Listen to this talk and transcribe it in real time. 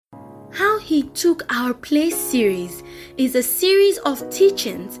He Took Our Place series is a series of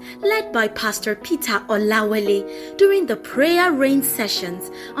teachings led by Pastor Peter Olawale during the prayer rain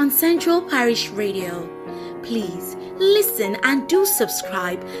sessions on Central Parish Radio. Please listen and do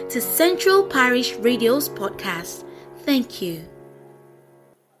subscribe to Central Parish Radio's podcast. Thank you.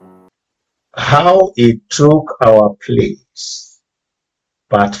 How He Took Our Place,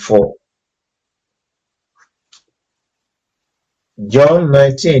 Part 4. John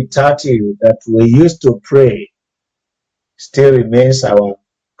 19:30 that we used to pray still remains our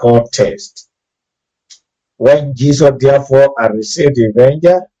core text. When Jesus therefore had received the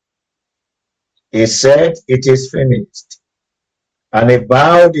avenger, he said, "It is finished." And he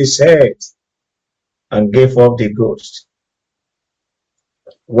bowed his head and gave up the ghost.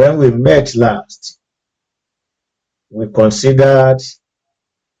 When we met last, we considered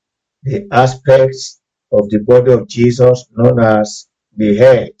the aspects of the body of Jesus known as the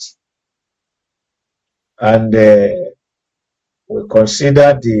head. And we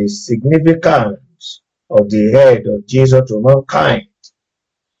considered the significance of the head of Jesus to mankind.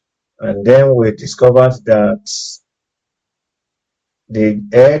 And then we discovered that the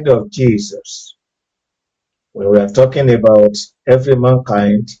head of Jesus, when we are talking about every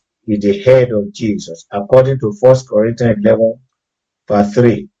mankind, is the head of Jesus, according to 1 Corinthians 11, verse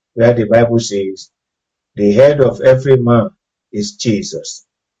 3, where the Bible says, the head of every man is Jesus.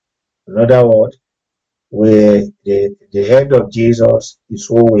 In other words, the head of Jesus is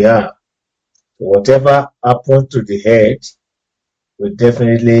who we are. So whatever happens to the head will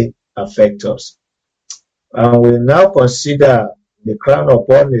definitely affect us. And we now consider the crown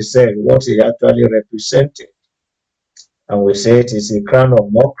upon his head, what it actually represented. And we say it is a crown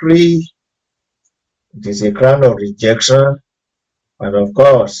of mockery, it is a crown of rejection, and of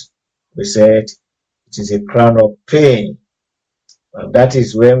course, we said it is a crown of pain. And that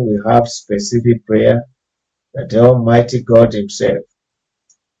is when we have specific prayer that the Almighty God Himself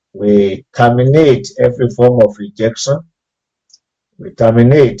will terminate every form of rejection, we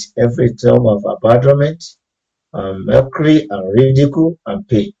terminate every form of abandonment, mockery and ridicule and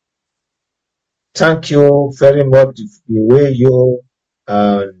pain. Thank you very much the way you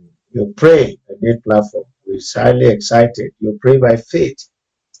pray on this platform. We're highly excited. You pray by faith.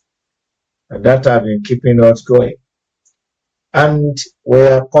 And that has been keeping us going. And we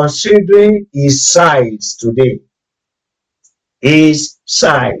are considering His sides today. His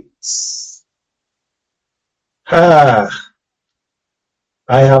sides. I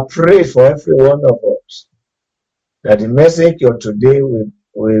have prayed for every one of us that the message of today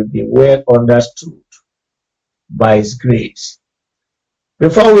will be well understood by His grace.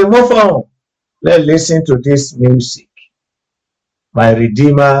 Before we move on, let's listen to this music. My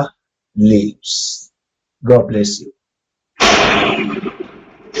Redeemer lives. God bless you.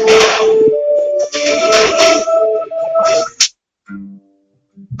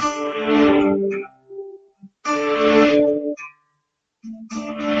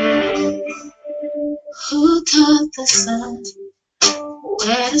 Who taught the sun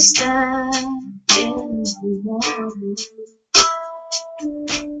where to stand in the morning?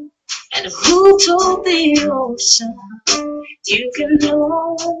 And who told the ocean you can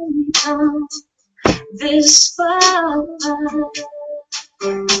only come this far?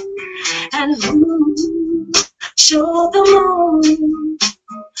 And who showed the moon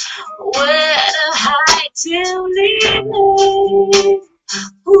where to hide till evening?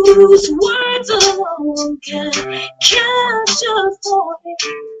 Whose words alone can catch a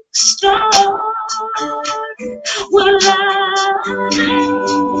falling star? Well, I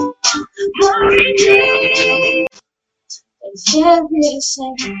know my Redeemer, every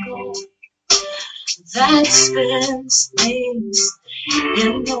single that spends days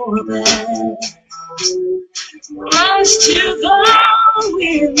in orbit runs to the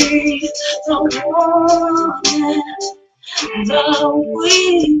weary, the worn, the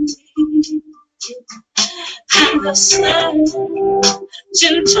weak, and the sad,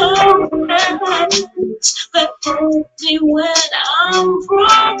 gentle hands that hold me when I'm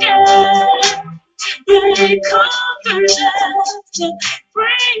broken. They comfort to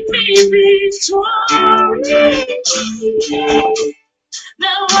bring me victory.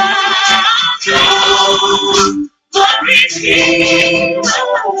 Now I know my Redeemer. I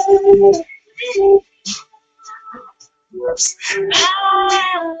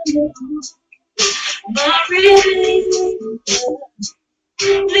know my Redeemer.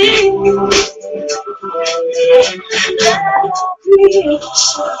 Let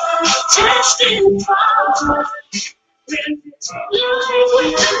creation testify.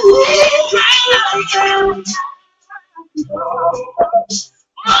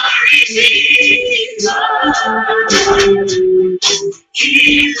 My I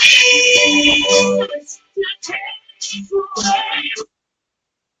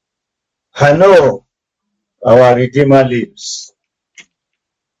know our Redeemer lives.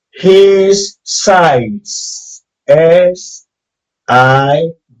 His sides, S-I-D-E-S.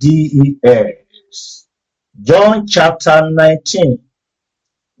 John chapter 19,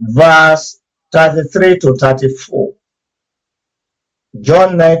 verse 33 to 34.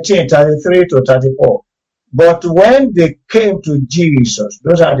 John 19, 33 to 34. But when they came to Jesus,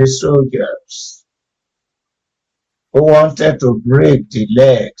 those are the soldiers who wanted to break the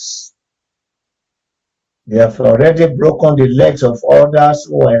legs. They have already broken the legs of others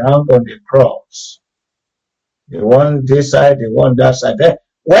who were hung on the cross. The one this side, the one that side. Then,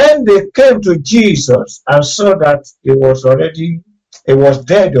 when they came to Jesus and saw that he was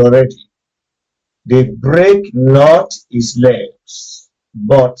dead already, they break not his legs,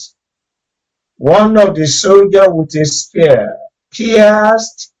 but one of the soldiers with a spear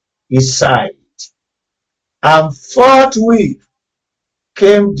pierced his side, and forthwith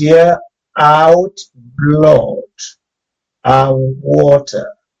came there out blood and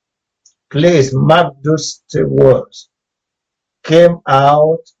water. Please mark those two words. Came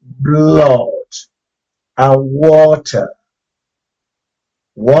out blood and water.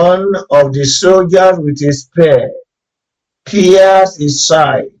 One of the soldiers with a spear pierced his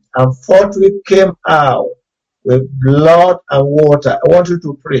side, and forthwith came out with blood and water. I want you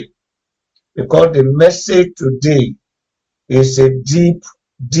to pray, because the message today is a deep,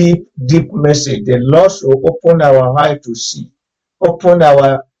 deep, deep message. The Lord will open our eyes to see, open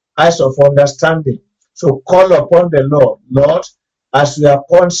our eyes of understanding. So call upon the Lord. Lord, as we are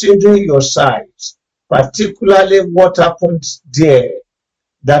considering your sides, particularly what happened there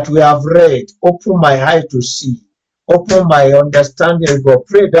that we have read, open my eye to see, open my understanding. God,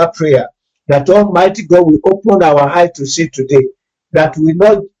 pray that prayer that Almighty God will open our eye to see today, that we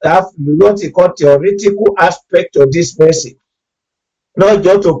not have not a theoretical aspect of this message, not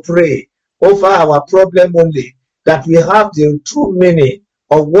just to pray over our problem only, that we have the true meaning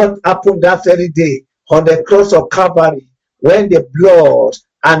of what happened that very day on the cross of Calvary, when the blood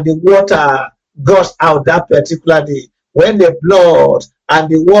and the water gushed out that particular day, when the blood and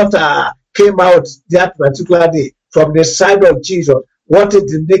the water came out that particular day from the side of Jesus. What is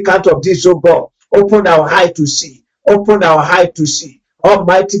the account of this, oh God? Open our eye to see. Open our eye to see.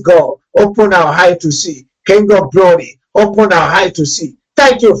 Almighty God, open our eye to see. King of glory, open our eye to see.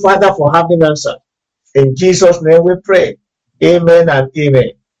 Thank you, Father, for having answered. In Jesus' name we pray. Amen and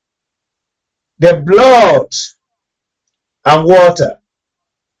amen. The blood and water.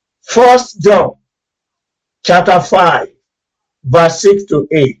 1 John chapter 5, verse 6 to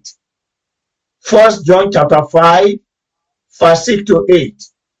 8. 1 John chapter 5, verse 6 to 8.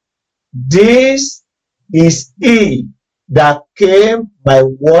 This is he that came by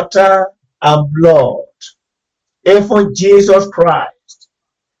water and blood, even Jesus Christ,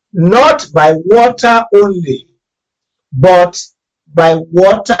 not by water only, but by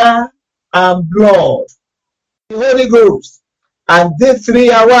water and blood, the Holy Ghost, and they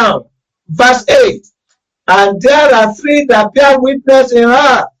three are one. Verse 8. And there are three that bear witness in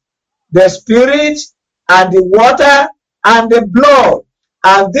her, the Spirit and the water and the blood,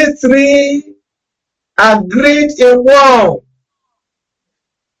 and the three agreed in one.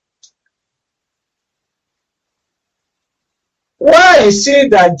 Why is it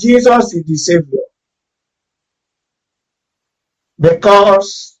that Jesus is the Savior?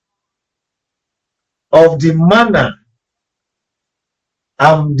 Because of the manner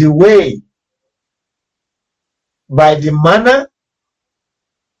and the way, by the manner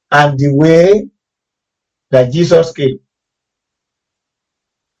and the way that Jesus came.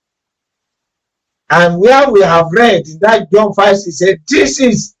 And where we have read in that John 5, he said, this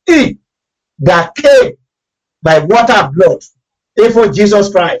is he that came by water and blood, even Jesus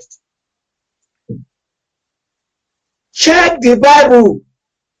Christ. Check the Bible.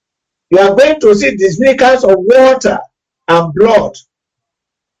 You are going to see the miracles of water and blood.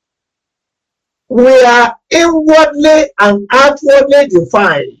 We are inwardly and outwardly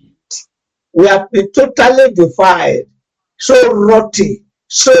defiled. We have been totally defiled, so rotten,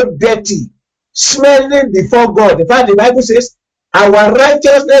 so dirty, smelling before God. In fact, the Bible says, our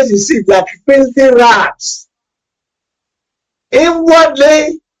righteousness is seen like filthy rags.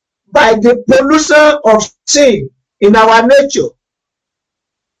 Inwardly, by the pollution of sin in our nature,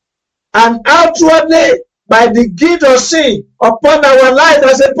 and outwardly, by the guilt of sin upon our life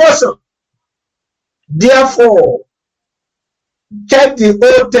as a person. Therefore, check the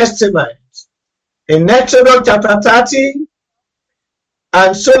Old Testament. In Exodus chapter 30,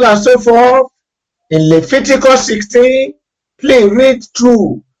 and so forth. In Leviticus 16, please read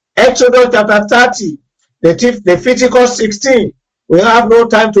through Exodus chapter 30, Leviticus 16. We have no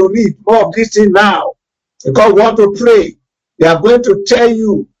time to read more of this thing now because we want to pray. They are going to tell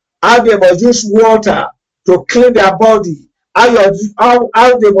you how they must use water to clean their body, how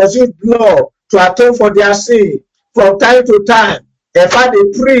they must use blood to atone for their sin. From time to time, in fact,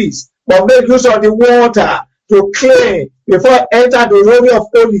 the priest will make use of the water to clean before enter the Holy of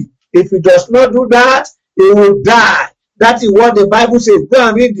Holies. If he does not do that, he will die. That is what the Bible says. Go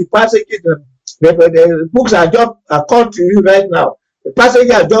and read the passage. The books are just called to you right now. The passage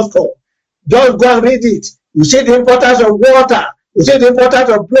are just called. Just go and read it. You see the importance of water. You see the importance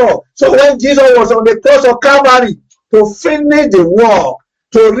of blood. So when Jesus was on the cross of Calvary to finish the work,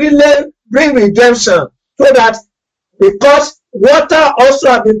 to really bring redemption, so that because water also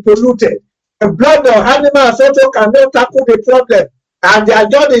has been polluted, the blood of animals also cannot tackle the problem. And they are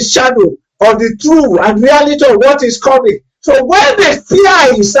just a shadow of the truth and reality of what is coming. So when they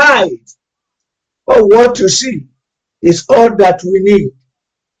fear inside, or what you see is all that we need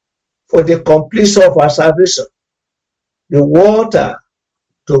for the completion of our salvation. The water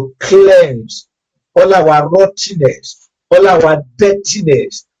to cleanse all our rottenness, all our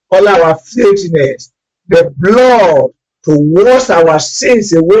dirtiness, all our filthiness. The blood to wash our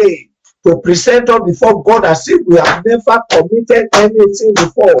sins away, to present us before God as if we have never committed anything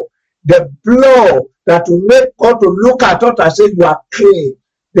before. The blood that will make God to look at us and say, you are clean.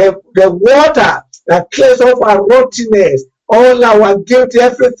 The water that cleans off our rottenness, all our guilt,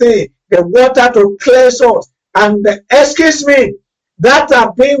 everything. The water to cleanse us. And excuse me, that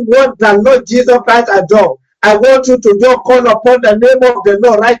have been what the Lord Jesus Christ has done. I want you to just call upon the name of the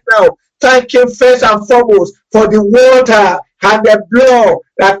Lord right now. Thank him first and foremost for the water and the blood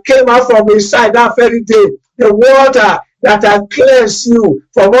that came out from his side that very day. The water that has cleansed you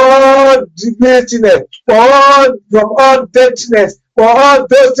from all dirtiness, from all dirtiness, for all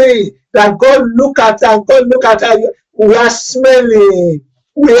those things that God look at and God look at you. We are smelling.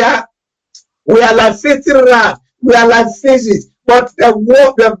 We are like filthy rats. We are like fishes. But the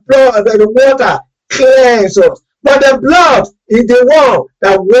water cleanses us. But the blood is the one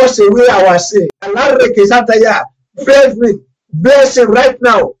that washes away our sin. Bless him right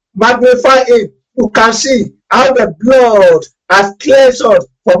now. Magnify him. You can see how the blood has cleansed us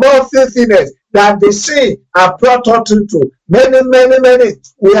from all filthiness that the sin have brought us into. Many.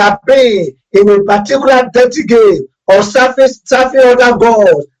 We have been in a particular dirty game of serving other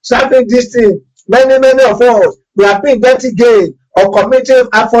gods, serving this thing. Many of us, we have been dirty game of committing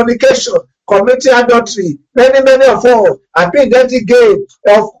fornication, committing adultery. Many of us have been dirty game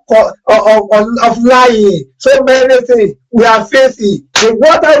of lying. So many things. We are filthy. The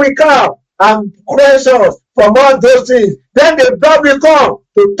water will come and cleanse us from all those things. Then the blood will come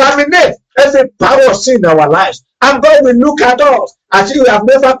to terminate every power of sin in our lives. And God will look at us as if we have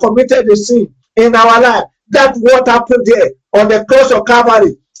never committed a sin in our life. That what happened there on the cross of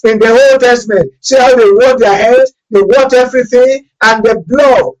Calvary in the Old Testament. See how they wash their heads, they wash everything, and the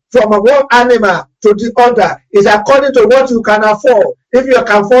blood from one animal to the other is according to what you can afford. If you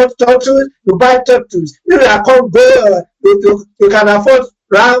can afford turtles, you buy turtles. If you can go, you can afford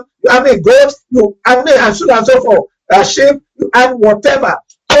ram, goats, and so forth. Sheep, and whatever.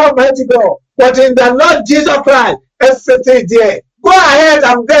 Almighty God. But in the Lord Jesus Christ, everything there. Go ahead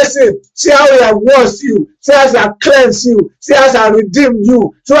and bless him. See how he has washed you. See how he has cleansed you. See how he has redeemed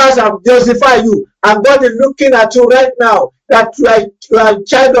you. See how he has justified you. And God is looking at you right now that you are a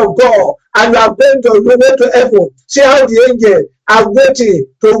child of God and you are going to heaven. See how the angels are waiting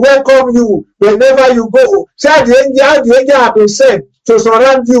to welcome you whenever you go. See how the angels have been sent to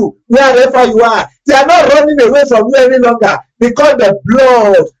surround you wherever you are. They are not running away from you any longer because the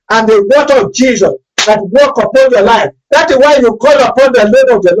blood and the water of Jesus that work upon your life. That is why you call upon the name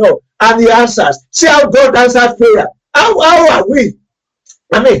of the Lord and he answers. See how God answers prayer. How are we?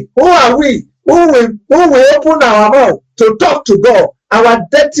 Who are we? Who will open our mouth to talk to God? Our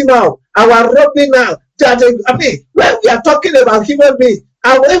dirty mouth, our rubbing mouth. When we are talking about human beings,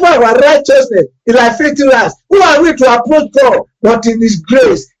 and even our righteousness is like filthy rags. Who are we to approach God? But in his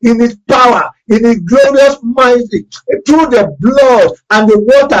grace, in his power, in his glorious mighty, through the blood and the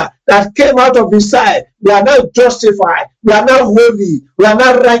water that came out of his side, we are now justified. We are now holy. We are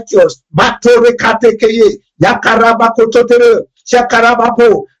now righteous. Don't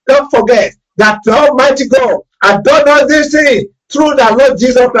forget that the Almighty God has done all these things through the Lord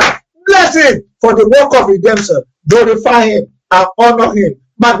Jesus Christ. Bless him for the work of redemption. Glorify him and honor him.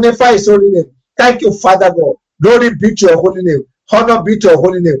 Magnify his holy name. Thank you, Father God. Glory be to your holy name. Honor be to your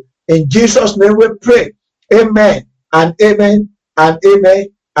holy name. In Jesus' name we pray. Amen and amen and amen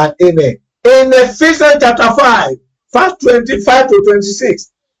and amen. In Ephesians chapter 5, verse 25 to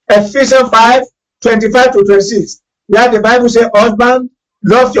 26. Ephesians 5, 25 to 26. Where the Bible says, husband,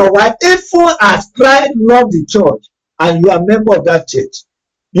 love your wife, even as Christ loved the church, and you are a member of that church.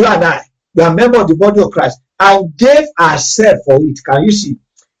 You and I, you are a member of the body of Christ, and gave ourselves for it. Can you see?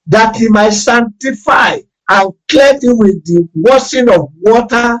 That he might sanctify and cleanse it with the washing of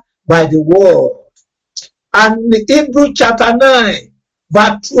water by the word. And Hebrews chapter 9,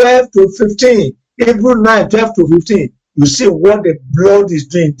 verse 12 to 15. Hebrews 9, 12 to 15. You see what the blood is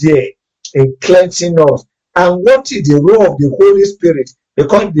doing there in cleansing us. And what is the role of the Holy Spirit?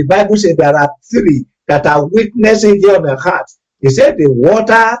 Because the Bible says there are three that are witnessing here on the heart. It said the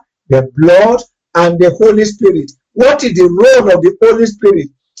water, the blood, and the Holy Spirit. What is the role of the Holy Spirit?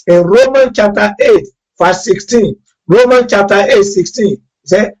 In Romans chapter 8, verse 16. Romans chapter 8, 16. It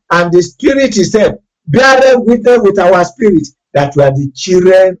said, and the Spirit is said, bearing witness with our spirit that we are the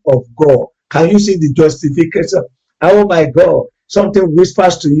children of God. Can you see the justification? Oh my God, something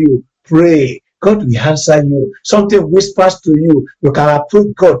whispers to you, pray. God will answer you. Something whispers to you, you can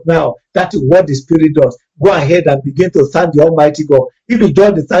approve God now. That is what the Spirit does. Go ahead and begin to thank the Almighty God. If you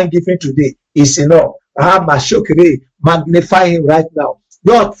join the thanksgiving today, it's enough. Magnify Him right now.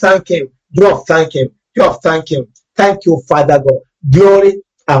 Just thank Him. Just thank Him. Just thank Him. Thank you, Father God. Glory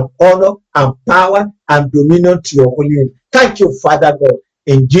and honor and power and dominion to your holy name. Thank you, Father God.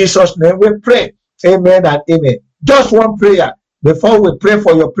 In Jesus' name we pray. Amen and amen. Just one prayer before we pray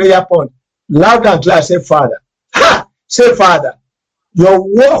for your prayer point. Loud and clear, say, Father. Ha! Say, Father, your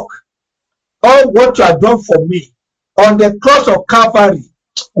work, all what you have done for me on the cross of Calvary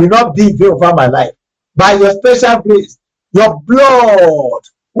will not be in vain over my life. By your special grace, your blood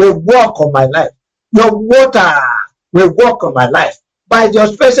will work on my life. Your water will work on my life. By your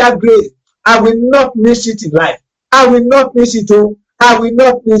special grace, I will not miss it in life. I will not miss it. Oh, I will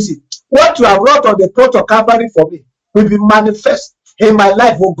not miss it. What you have wrought on the cross of Calvary for me will be manifest in my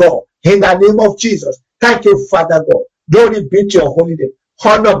life, oh God, in the name of Jesus. Thank you, Father God. Glory be to your holy name.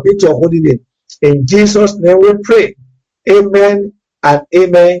 Honor be to your holy name. In Jesus' name we pray. Amen and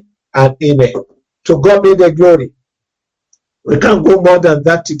amen and amen. To God be the glory. We can't go more than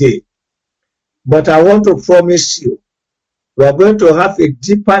that today. But I want to promise you, we are going to have a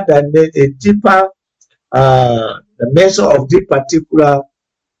deeper the measure of this particular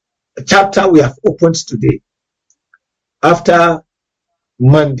chapter we have opened today. After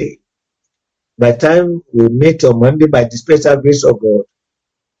Monday, by the time we meet on Monday, by the special grace of God,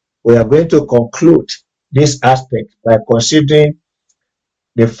 we are going to conclude this aspect by considering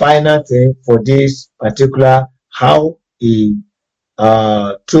the final thing for this particular, how He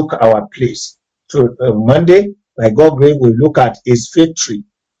took our place. So Monday, by God's grace, we look at His victory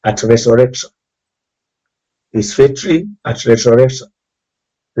at resurrection. His victory at resurrection.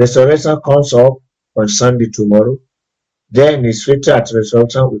 Resurrection comes up on Sunday tomorrow. Then His victory at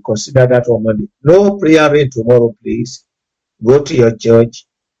resurrection, we consider that on Monday. No prayer rain tomorrow, please. Go to your church,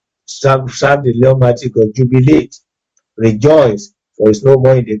 serve the Almighty God, jubilate, rejoice, for it's no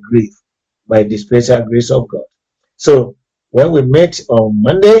more in the grave by the special grace of God. So when we meet on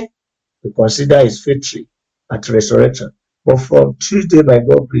Monday, we consider His victory at resurrection. But from Tuesday, by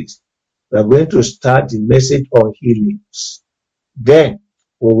God's grace, we are going to start the message on healings. Then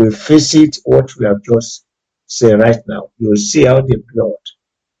we will visit what we have just said right now. You will see how the blood,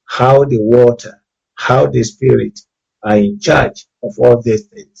 how the water, how the Spirit are in charge of all these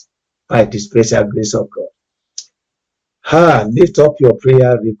things by the special grace of God. Lift up your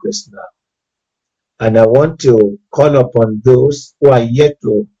prayer request now. And I want to call upon those who are yet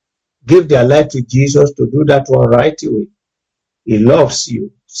to give their life to Jesus to do that one right away. He loves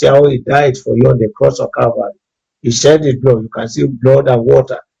you. See how He died for you on the cross of Calvary. He shed His blood. You can see blood and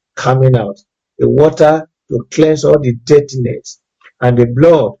water coming out. The water to cleanse all the dirtiness, and the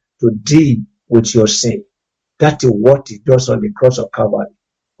blood to deal with your sin. That is what He does on the cross of Calvary.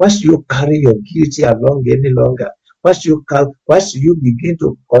 Once you carry your guilty along any longer, once you begin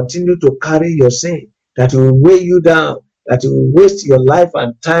to continue to carry your sin, that will weigh you down, that will waste your life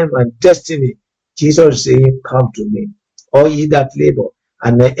and time and destiny, Jesus is saying, come to me, all ye that labor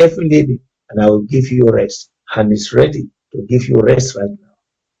and are heavy laden, and I will give you rest. And He's ready to give you rest right now.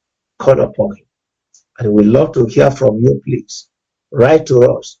 Call upon Him. And we'd love to hear from you, please. Write to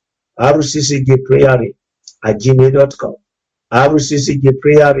us, rccgprayer@gmail.com,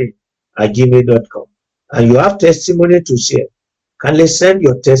 rccgprayer@gmail.com. And you have testimony to share. Kindly send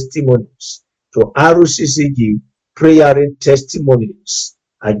your testimonies to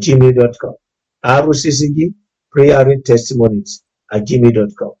rccgprayer@testimonies@gmail.com,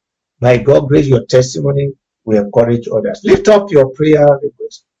 rccgprayer@testimonies@gmail.com. By God's grace, your testimony we encourage others. Lift up your prayer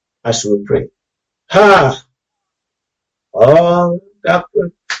request as we pray. On the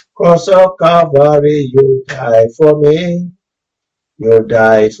cross of Calvary, you died for me. You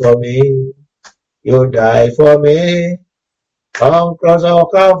died for me. You died for me. On cross of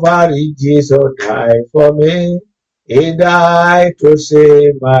Calvary, Jesus died for me. He died to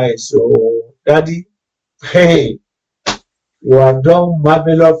save my soul. Daddy, hey, you have done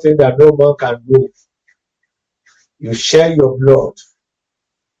marvelous things that no man can do. You shed your blood,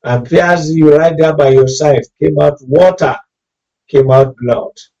 and pierced you right there by your side. Came out water, came out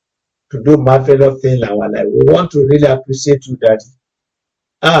blood to do marvelous things in our life. We want to really appreciate you, Daddy.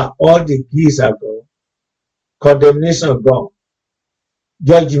 All the gifts are gone, condemnation gone,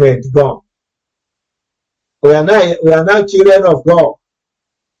 judgment gone. We are now children of God.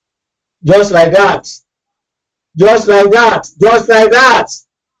 Just like that. Just like that. Just like that.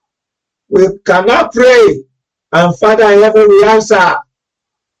 We cannot pray, and Father in heaven will answer.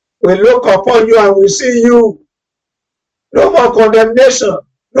 We look upon you and we see you. No more condemnation.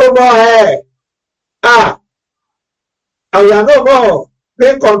 No more hell. And we are no more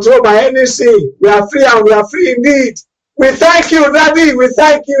being controlled by any sin. We are free, and we are free indeed. We thank you, Daddy. We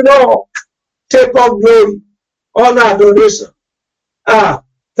thank you, Lord. Take up glory, honor, adoration.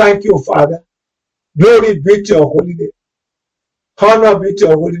 Thank you, Father. Glory be to your holy name. Honor be to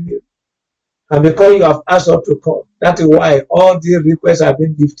your holy name. And because you have asked us to come, that is why all these requests have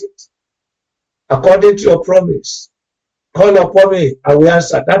been lifted. According to your promise, call upon me and we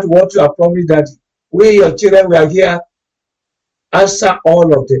answer. That's what you have promised, Daddy. We, your children, we are here. Answer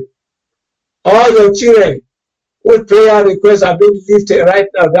all of them. All your children with prayer requests have been lifted right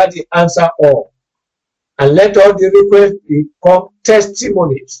now, Daddy. Answer all. And let all the requests become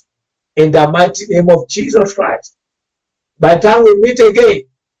testimonies in the mighty name of Jesus Christ. By the time we meet again,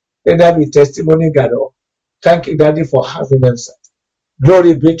 let there be testimony galore. Thank you, Daddy, for having answered.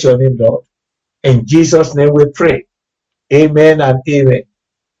 Glory be to your name, Lord. In Jesus' name we pray. Amen and amen.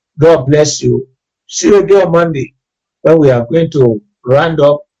 God bless you. See you again on Monday when we are going to round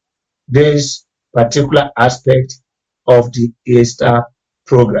up this particular aspect of the Easter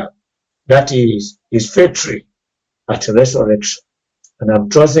program. That is victory at resurrection. And I'm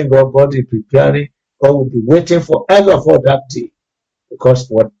trusting God is preparing. God will be waiting forever for that day. Because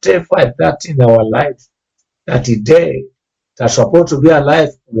whatever is that in our life, that is there, that's supposed to be alive,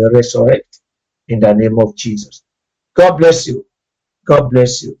 will resurrect in the name of Jesus. God bless you. God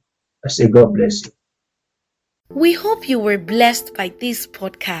bless you. I say God bless you. We hope you were blessed by this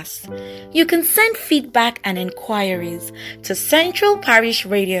podcast. You can send feedback and inquiries to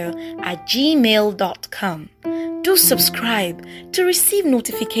centralparishradio@gmail.com. Do subscribe to receive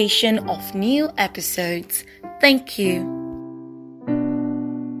notification of new episodes. Thank you.